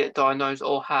whenever you get diagnosed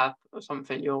or have or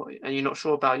something you're not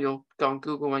sure about, you'll go on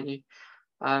Google when you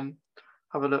um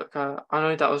have a look. I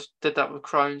know that was did that with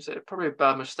Crohn's. It's probably a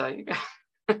bad mistake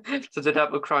to do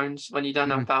that with Crohn's when you don't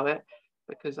know Mhm. about it,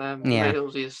 because you Yeah. made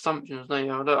all these assumptions. No, you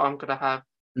know, look, I'm gonna have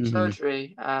Hmm.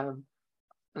 surgery and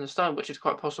a stone, which is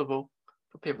quite possible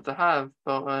for people to have.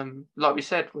 But like we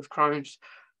said with Crohn's,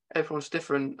 everyone's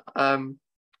different.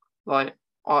 Like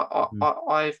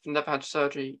I've never had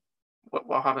surgery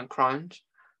while having Crohn's,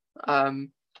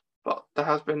 um, but there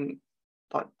has been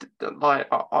like like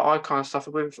I kind of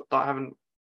suffer with like having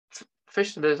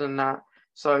fistulas and that.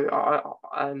 So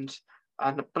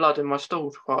and blood in my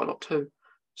stools quite a lot too.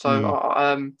 So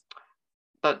Hmm.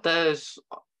 but there's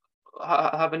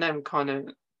having them kind of.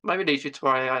 maybe leads you to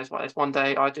where I am. Is one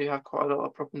day I do have quite a lot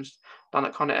of problems down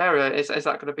that kind of area. Is that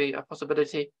going to be a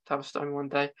possibility to have a stone one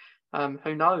day?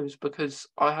 Who knows? Because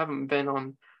I haven't been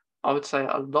on, I would say,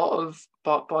 a lot of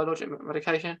biologic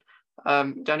medication.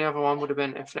 The only other one would have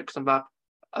been infliximab.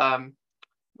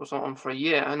 Was on for a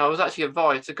year, and I was actually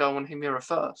advised to go on Humira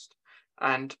first,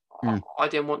 and Mm. I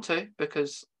didn't want to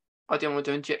because I didn't want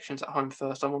to do injections at home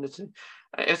first. I wanted to.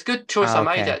 It was a good choice I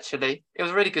made Okay. actually. It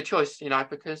was a really good choice,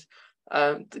 because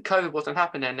the COVID wasn't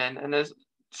happening then, and there's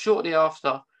shortly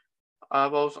after I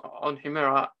was on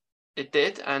Humira, it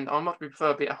did, and I much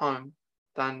prefer be at home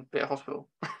than be at hospital.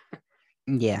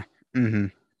 Yeah.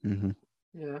 Mm-hmm. Mm-hmm.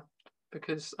 Yeah,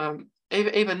 because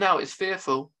even now it's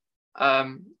fearful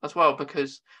as well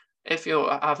because if you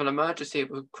have an emergency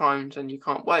with Crohn's and you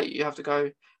can't wait, you have to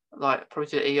go like probably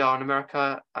to the ER in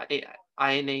America, A&E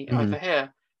Mm-hmm. over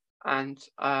here, and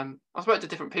I spoke to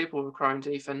different people with Crohn's,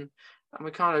 Ethan, and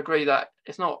we kind of agree that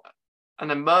it's not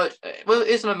an well, it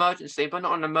is an emergency, but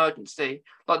not an emergency.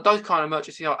 Like those kind of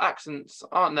emergency are accidents,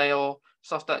 aren't they, or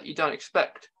stuff that you don't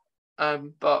expect.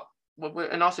 But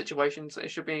in our situations,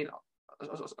 it should be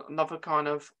another kind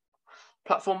of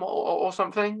platform or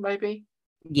something, maybe.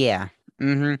 Yeah.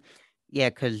 Mm-hmm. Yeah,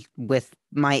 because with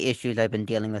my issues I've been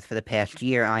dealing with for the past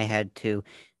year,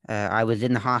 I was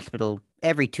in the hospital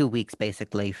every 2 weeks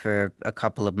basically for a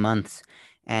couple of months,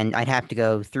 and I'd have to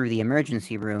go through the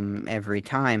emergency room every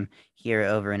time here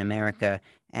over in America.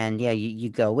 And yeah, you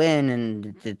go in,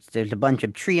 and there's a bunch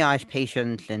of triage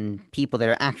patients and people that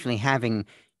are actually having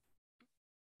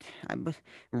uh,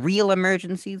 real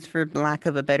emergencies, for lack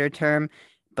of a better term.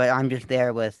 But I'm just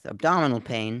there with abdominal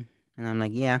pain, and I'm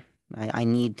like, yeah, I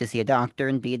need to see a doctor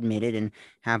and be admitted and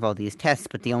have all these tests,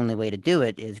 but the only way to do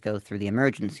it is go through the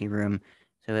emergency room.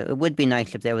 So it would be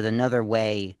nice if there was another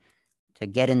way to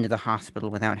get into the hospital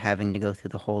without having to go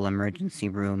through the whole emergency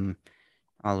room,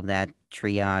 all of that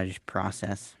triage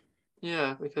process.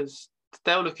 Yeah, because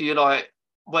they'll look at you like,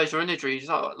 "Where's your injuries?"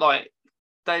 Like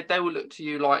they will look to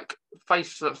you like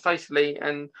facially,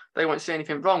 and they won't see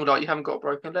anything wrong. Like you haven't got a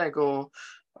broken leg or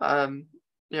um,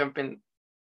 you haven't been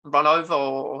run over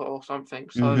or something.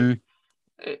 So Mm-hmm.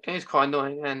 it is quite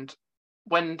annoying. And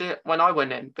when I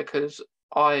went in, because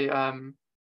I um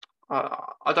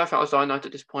I don't think I was diagnosed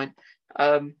at this point.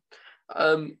 Um,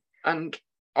 and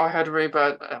I had a really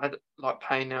bad, I had like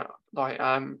pain,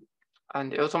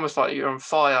 and it was almost like you're on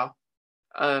fire,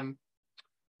 um,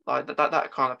 like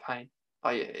that kind of pain,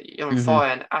 like you're on Mm-hmm.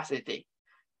 fire and acidy.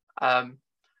 Um,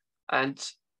 and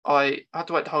I had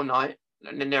to wait the whole night,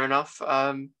 near enough.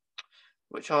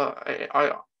 Which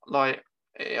I like.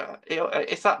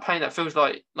 It's that pain that feels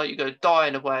like you're gonna die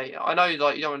in a way. I know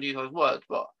like you don't want to use those words,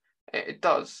 but it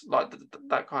does like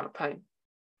that kind of pain.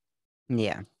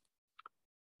 Yeah.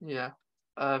 Yeah.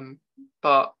 Um,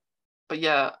 but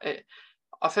yeah,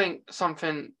 I think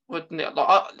something would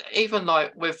even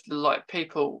like with like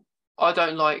people, I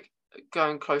don't like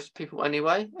going close to people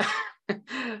anyway.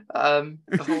 um,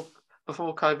 before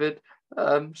before COVID,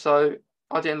 so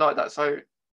I didn't like that. So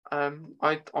I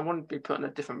wanted to be put in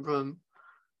a different room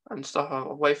and stuff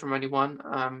away from anyone.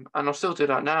 And I'll still do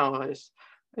that now. It's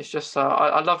just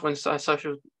I love when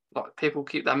social like people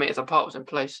keep their meters apart was in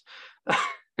place.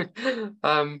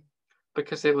 um,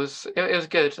 because it was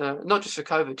good, not just for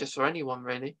COVID, just for anyone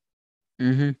really.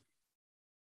 Mm-hmm.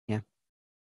 Yeah.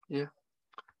 Yeah.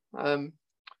 Um,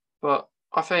 but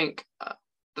I think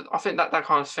that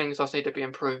kind of things does need to be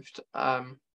improved.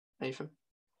 Nathan.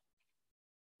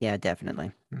 Yeah,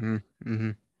 definitely. Mm-hmm.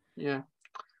 Mm-hmm. Yeah.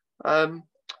 Um,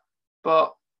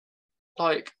 but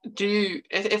like, do you?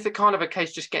 Is it kind of a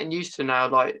case just getting used to now,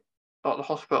 like the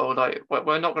hospital? Like,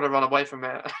 we're not going to run away from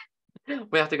it.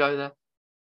 We have to go there.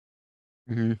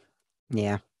 Mm-hmm.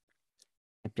 Yeah.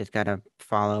 I've just got to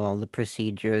follow all the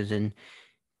procedures and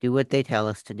do what they tell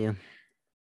us to do.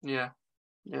 Yeah.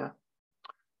 Yeah.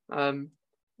 Um,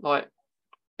 like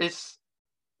it's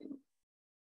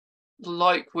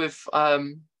like with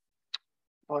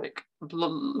like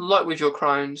with your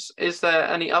Crohn's. Is there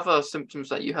any other symptoms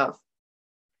that you have?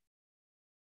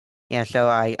 Yeah, so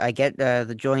I get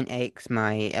the joint aches,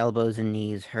 my elbows and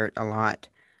knees hurt a lot.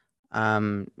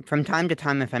 From time to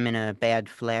time, if I'm in a bad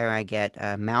flare, I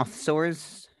get mouth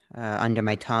sores under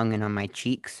my tongue and on my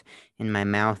cheeks. In my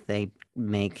mouth, they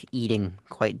make eating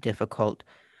quite difficult.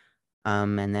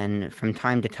 And then from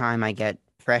time to time, I get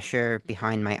pressure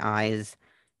behind my eyes,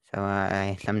 so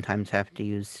I sometimes have to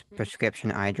use prescription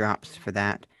eye drops for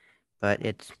that. But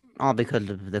it's all because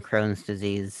of the Crohn's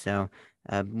disease. So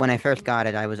when I first got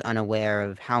it, I was unaware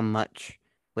of how much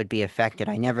would be affected.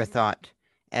 I never thought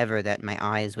ever that my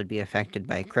eyes would be affected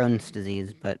by Crohn's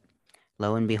disease, but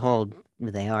lo and behold,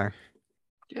 they are.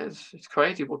 yeah, it's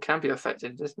crazy what can be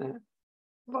affected, isn't it?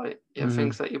 Like, yeah, Hmm.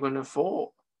 things that you wouldn't have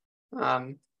thought.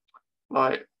 Um,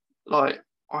 like like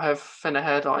I have thinner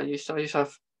hair that I used to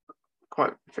have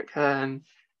quite thick hair, and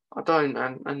I don't,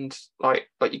 and like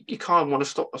you kind of want to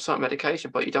stop a certain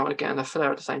medication, but you don't want to get in the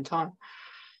flare at the same time.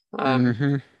 Um,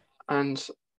 Hmm. and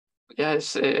yeah,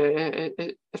 it's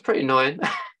pretty annoying.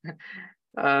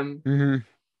 um, Hmm.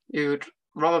 you would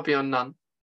rather be on none,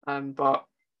 but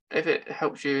if it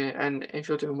helps you and if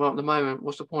you're doing well at the moment,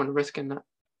 what's the point of risking that?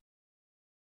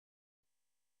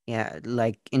 Yeah,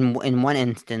 like in one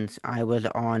instance, I was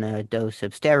on a dose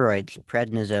of steroids,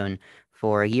 prednisone,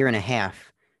 for a year and a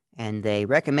half, and they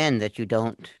recommend that you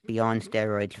don't be on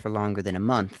steroids for longer than a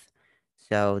month.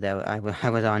 So I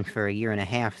was on for a year and a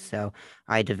half, so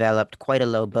I developed quite a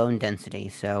low bone density.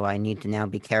 So I need to now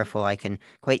be careful. I can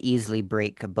quite easily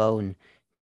break a bone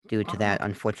due to that Oh,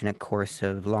 unfortunate course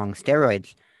of long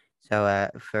steroids. So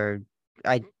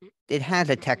I, it has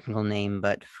a technical name,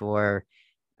 but for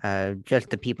just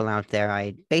the people out there,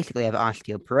 I basically have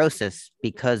osteoporosis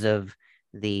because of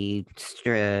the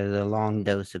long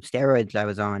dose of steroids I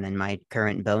was on and my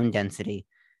current bone density.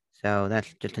 So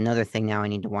that's just another thing now I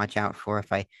need to watch out for.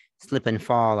 If I slip and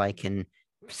fall, I can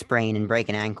sprain and break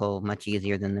an ankle much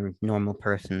easier than the normal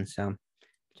person. So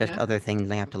just yeah, other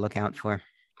things I have to look out for.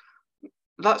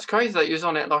 that's crazy that you was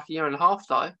on it like a year and a half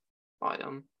though, like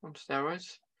on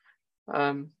steroids.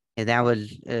 Um, Yeah,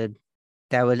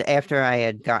 that was after I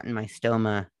had gotten my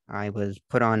stoma. I was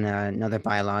put on another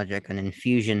biologic, an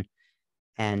infusion,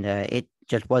 and it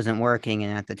just wasn't working.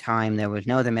 And at the time, there was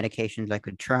no other medications I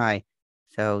could try,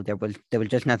 so there was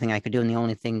just nothing I could do. And the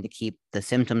only thing to keep the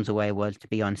symptoms away was to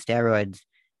be on steroids.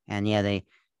 And yeah,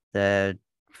 the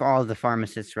for all the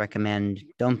pharmacists recommend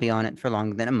don't be on it for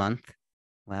longer than a month.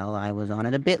 Well, I was on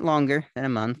it a bit longer than a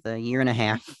month, a year and a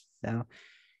half. So,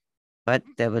 but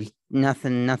there was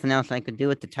nothing else I could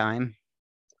do at the time.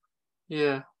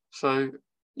 yeah, so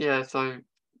yeah, so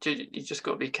you just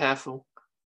got to be careful,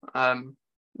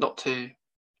 not to,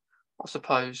 I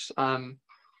suppose,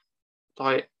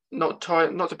 like not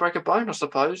to break a bone, I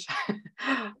suppose.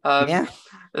 um, Yeah,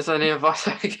 there's only advice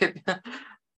I could give.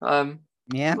 um,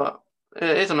 yeah. but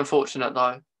it is an unfortunate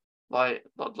though, like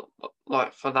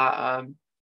for that.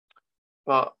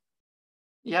 But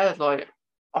yeah, like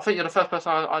I think you're the first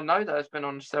person I know that has been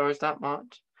on steroids that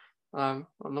much, a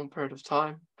long period of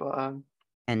time. But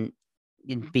And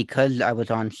because I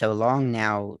was on so long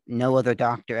now, no other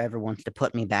doctor ever wants to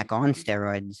put me back on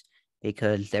steroids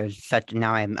because there's such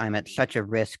now I'm at such a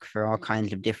risk for all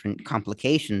kinds of different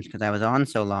complications because I was on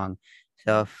so long.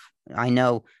 So if I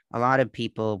know a lot of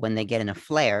people when they get in a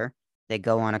flare, they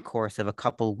go on a course of a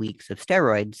couple weeks of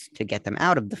steroids to get them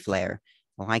out of the flare.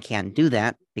 Well, I can't do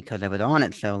that because I was on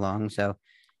it so long. So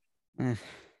it's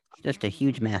just a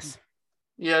huge mess.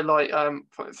 yeah, like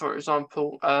for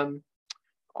example,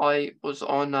 I was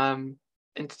on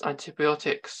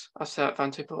antibiotics. I set up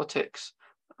antibiotics,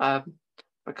 um,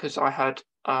 because I had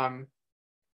I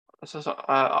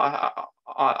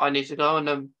need to go on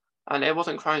them, and it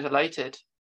wasn't Crohn's related.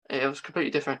 It was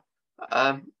completely different,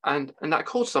 and that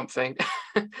caused something,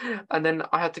 and then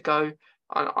I had to go,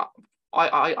 and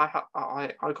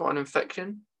I got an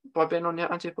infection by being on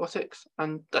the antibiotics,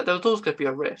 and there was always going to be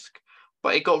a risk,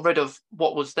 but it got rid of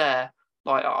what was there.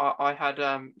 Like I had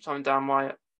something down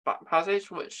my back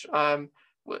passage, which it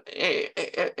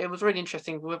was really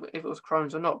interesting if it was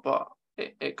Crohn's or not, but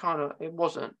it kind of it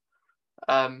wasn't.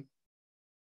 Um,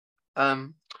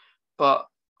 um, but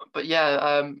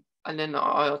yeah, and then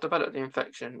I developed the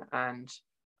infection, and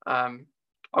um,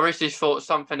 I recently thought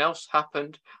something else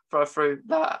happened through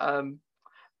that.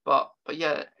 But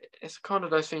yeah, it's kind of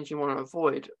those things you want to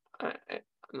avoid. I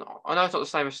know it's not the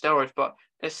same as steroids, but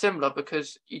it's similar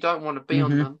because you don't want to be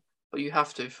on Mm-hmm. them, but you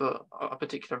have to for a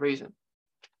particular reason.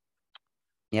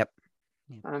 Yep.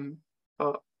 Yep. Um,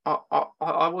 but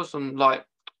I wasn't like,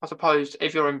 I suppose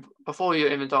if you're in before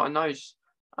you're even diagnosed,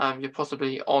 you're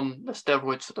possibly on the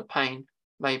steroids for the pain,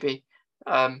 maybe.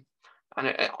 Um, and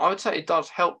I would say it does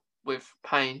help with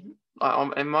pain,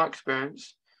 like in my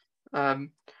experience.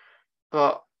 Um,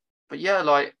 but yeah,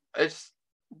 like it's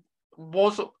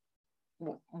was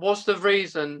was the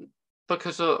reason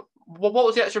because of what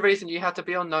was the actual reason you had to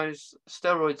be on those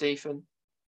steroids, Ethan?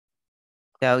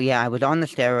 So yeah, I was on the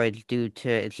steroids due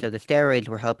to so the steroids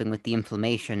were helping with the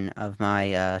inflammation of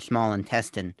my small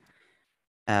intestine.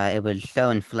 It was so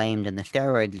inflamed, and the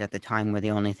steroids at the time were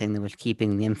the only thing that was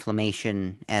keeping the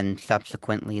inflammation and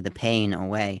subsequently the pain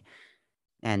away.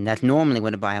 And that's normally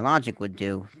what a biologic would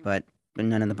do, but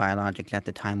none of the biologics at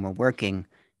the time were working,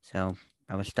 so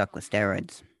I was stuck with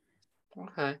steroids.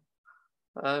 Okay.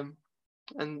 Um,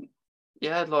 and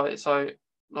yeah,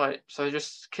 so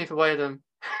just keep away them.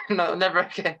 No, never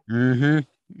again.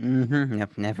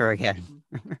 Yep, never again.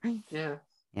 Yeah,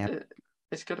 Yep.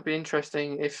 it's going to be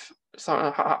interesting if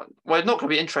something. Well, it's not going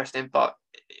to be interesting, but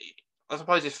I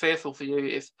suppose it's fearful for you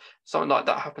if something like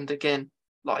that happened again.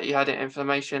 Like you had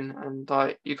information and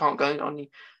like you can't go on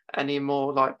any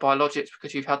more like biologics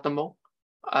because you've had them all.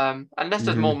 Unless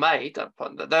there's more made,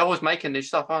 but they're always making new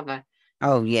stuff, aren't they?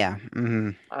 Oh yeah.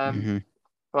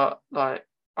 But like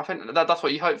I think that's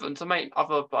what you hope for them to make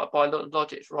other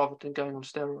biologics rather than going on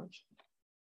steroids.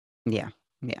 Yeah.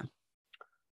 Yeah.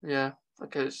 Yeah,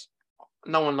 because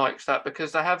no one likes that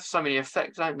because they have so many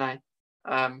effects, don't they?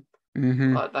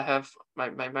 Like they have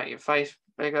make your face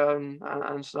bigger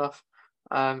and stuff.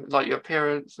 Like your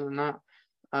appearance and that.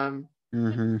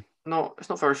 It's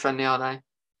not very friendly, are they?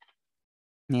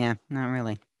 Yeah, not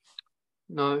really.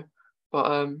 No,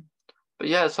 but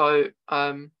yeah. So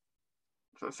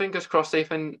fingers crossed,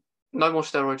 Ethan. No more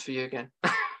steroids for you again.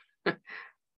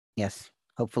 Yes,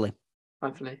 hopefully.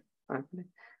 Hopefully.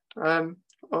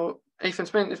 Well, Ethan,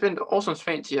 it's been awesome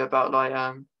speaking to you about like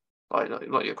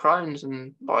your Crohn's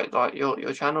and like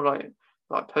your channel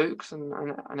like Pooks and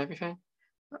everything.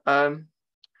 Um,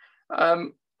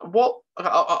 what can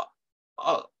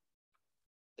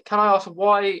I ask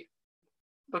why?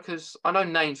 Because I know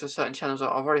names for certain channels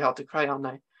are very hard to create, aren't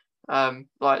they?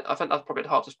 Like I think that's probably the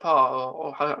hardest part,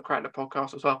 or how to create a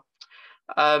podcast as well.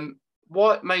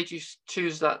 What made you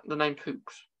choose the name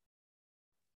Pooks?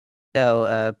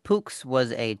 So, Pooks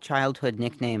was a childhood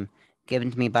nickname given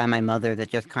to me by my mother that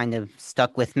just kind of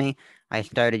stuck with me. I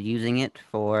started using it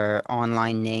for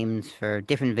online names for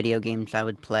different video games I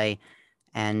would play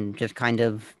and just kind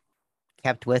of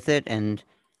kept with it. And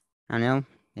I don't know,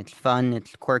 it's fun,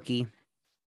 it's quirky.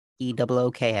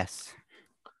 EOOKS.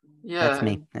 That's Yeah,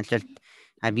 me.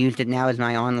 I've used it now as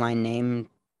my online name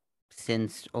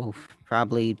since,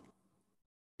 probably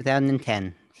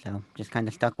 2010. So just kind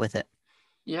of stuck with it.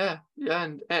 yeah,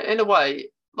 and in a way,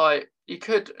 like you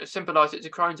could symbolize it to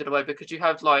Crohn's in a way because you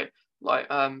have like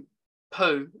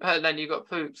poo, and then you got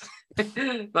poops.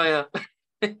 Like,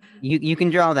 You can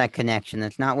draw that connection.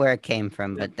 That's not where it came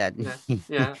from, yeah, but that yeah,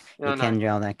 yeah, you I know. can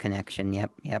draw that connection.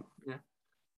 Yep, yep. Yeah.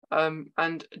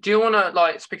 And do you want to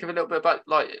like speak a little bit about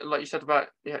like you said about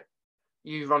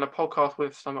you run a podcast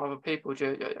with some other people?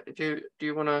 Do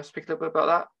you want to speak a little bit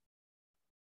about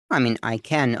I mean, I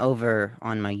can over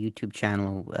on my YouTube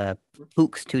channel, that?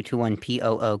 Pooks221,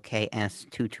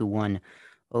 POOKS221,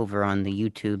 over on the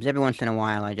YouTubes. Every once in a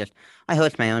while, I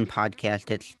host my own podcast.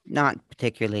 It's not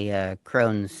particularly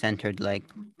Crohn's centered like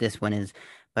this one is,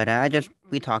 but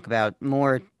we talk about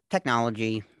more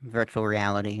technology, virtual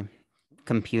reality,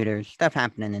 computers, stuff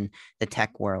happening in the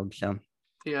tech world. So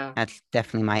Yeah, that's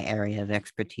definitely my area of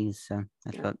expertise. So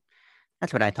yeah.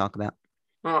 that's what I talk about.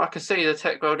 Well, I can see the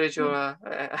tech world is your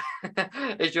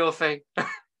is your thing.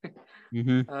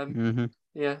 Mm-hmm. Um, Mm-hmm.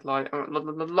 yeah, like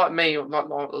me,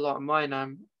 like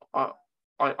mine.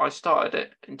 I started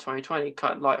it in 2020,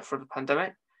 kind of like for the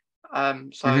pandemic. So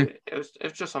Mm-hmm. it was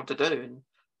just something to do, and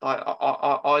like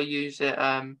I use it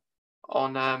on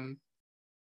I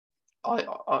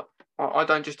I I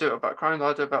don't just do it about Crohn's.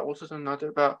 I do it about autism. I do it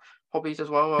about hobbies as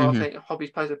well. I Mm-hmm. think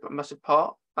hobbies plays a massive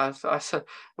part. As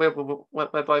we're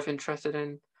both interested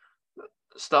in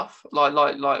stuff like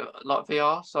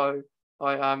VR. So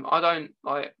I don't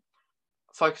like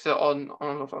focus it on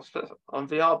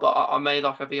VR, but I made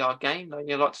like a VR game that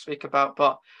you like to speak about.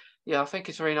 But yeah, I think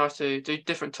it's really nice to do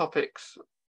different topics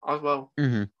as well.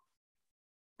 Mm-hmm.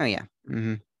 Oh yeah.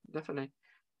 Mm-hmm. Definitely.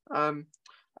 Um,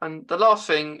 and the last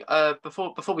thing,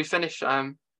 before we finish,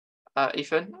 Ethan,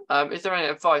 is there any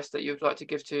advice that you would like to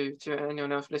give to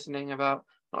anyone else listening about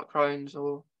like Crohn's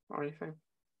or anything?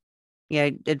 Yeah,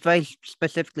 advice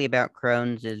specifically about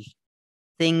Crohn's is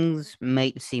things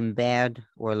might seem bad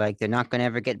or like they're not going to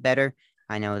ever get better.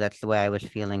 I know that's the way I was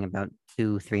feeling about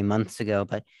 2, 3 months ago,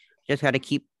 but just got to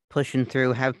keep pushing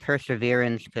through, have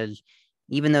perseverance, because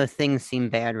even though things seem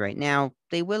bad right now,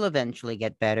 they will eventually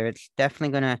get better. It's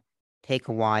definitely going to take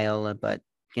a while, but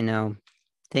you know,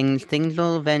 things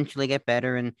will eventually get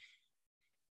better, and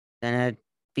gonna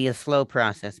be a slow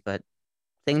process, but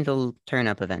things will turn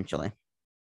up eventually.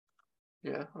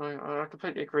 Yeah, I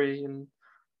completely agree. And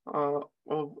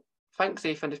well, thanks,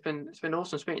 Ethan. It's been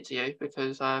awesome speaking to you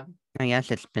because Oh,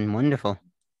 yes, it's been wonderful.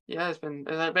 yeah, it's been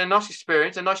a nice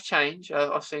experience, a nice change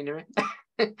of scenery.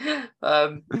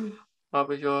 um,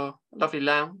 with your lovely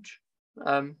lounge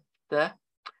there.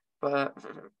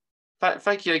 But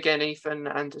thank you again, Ethan,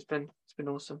 and it's been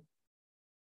awesome.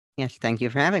 Yes, thank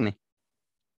you for having me.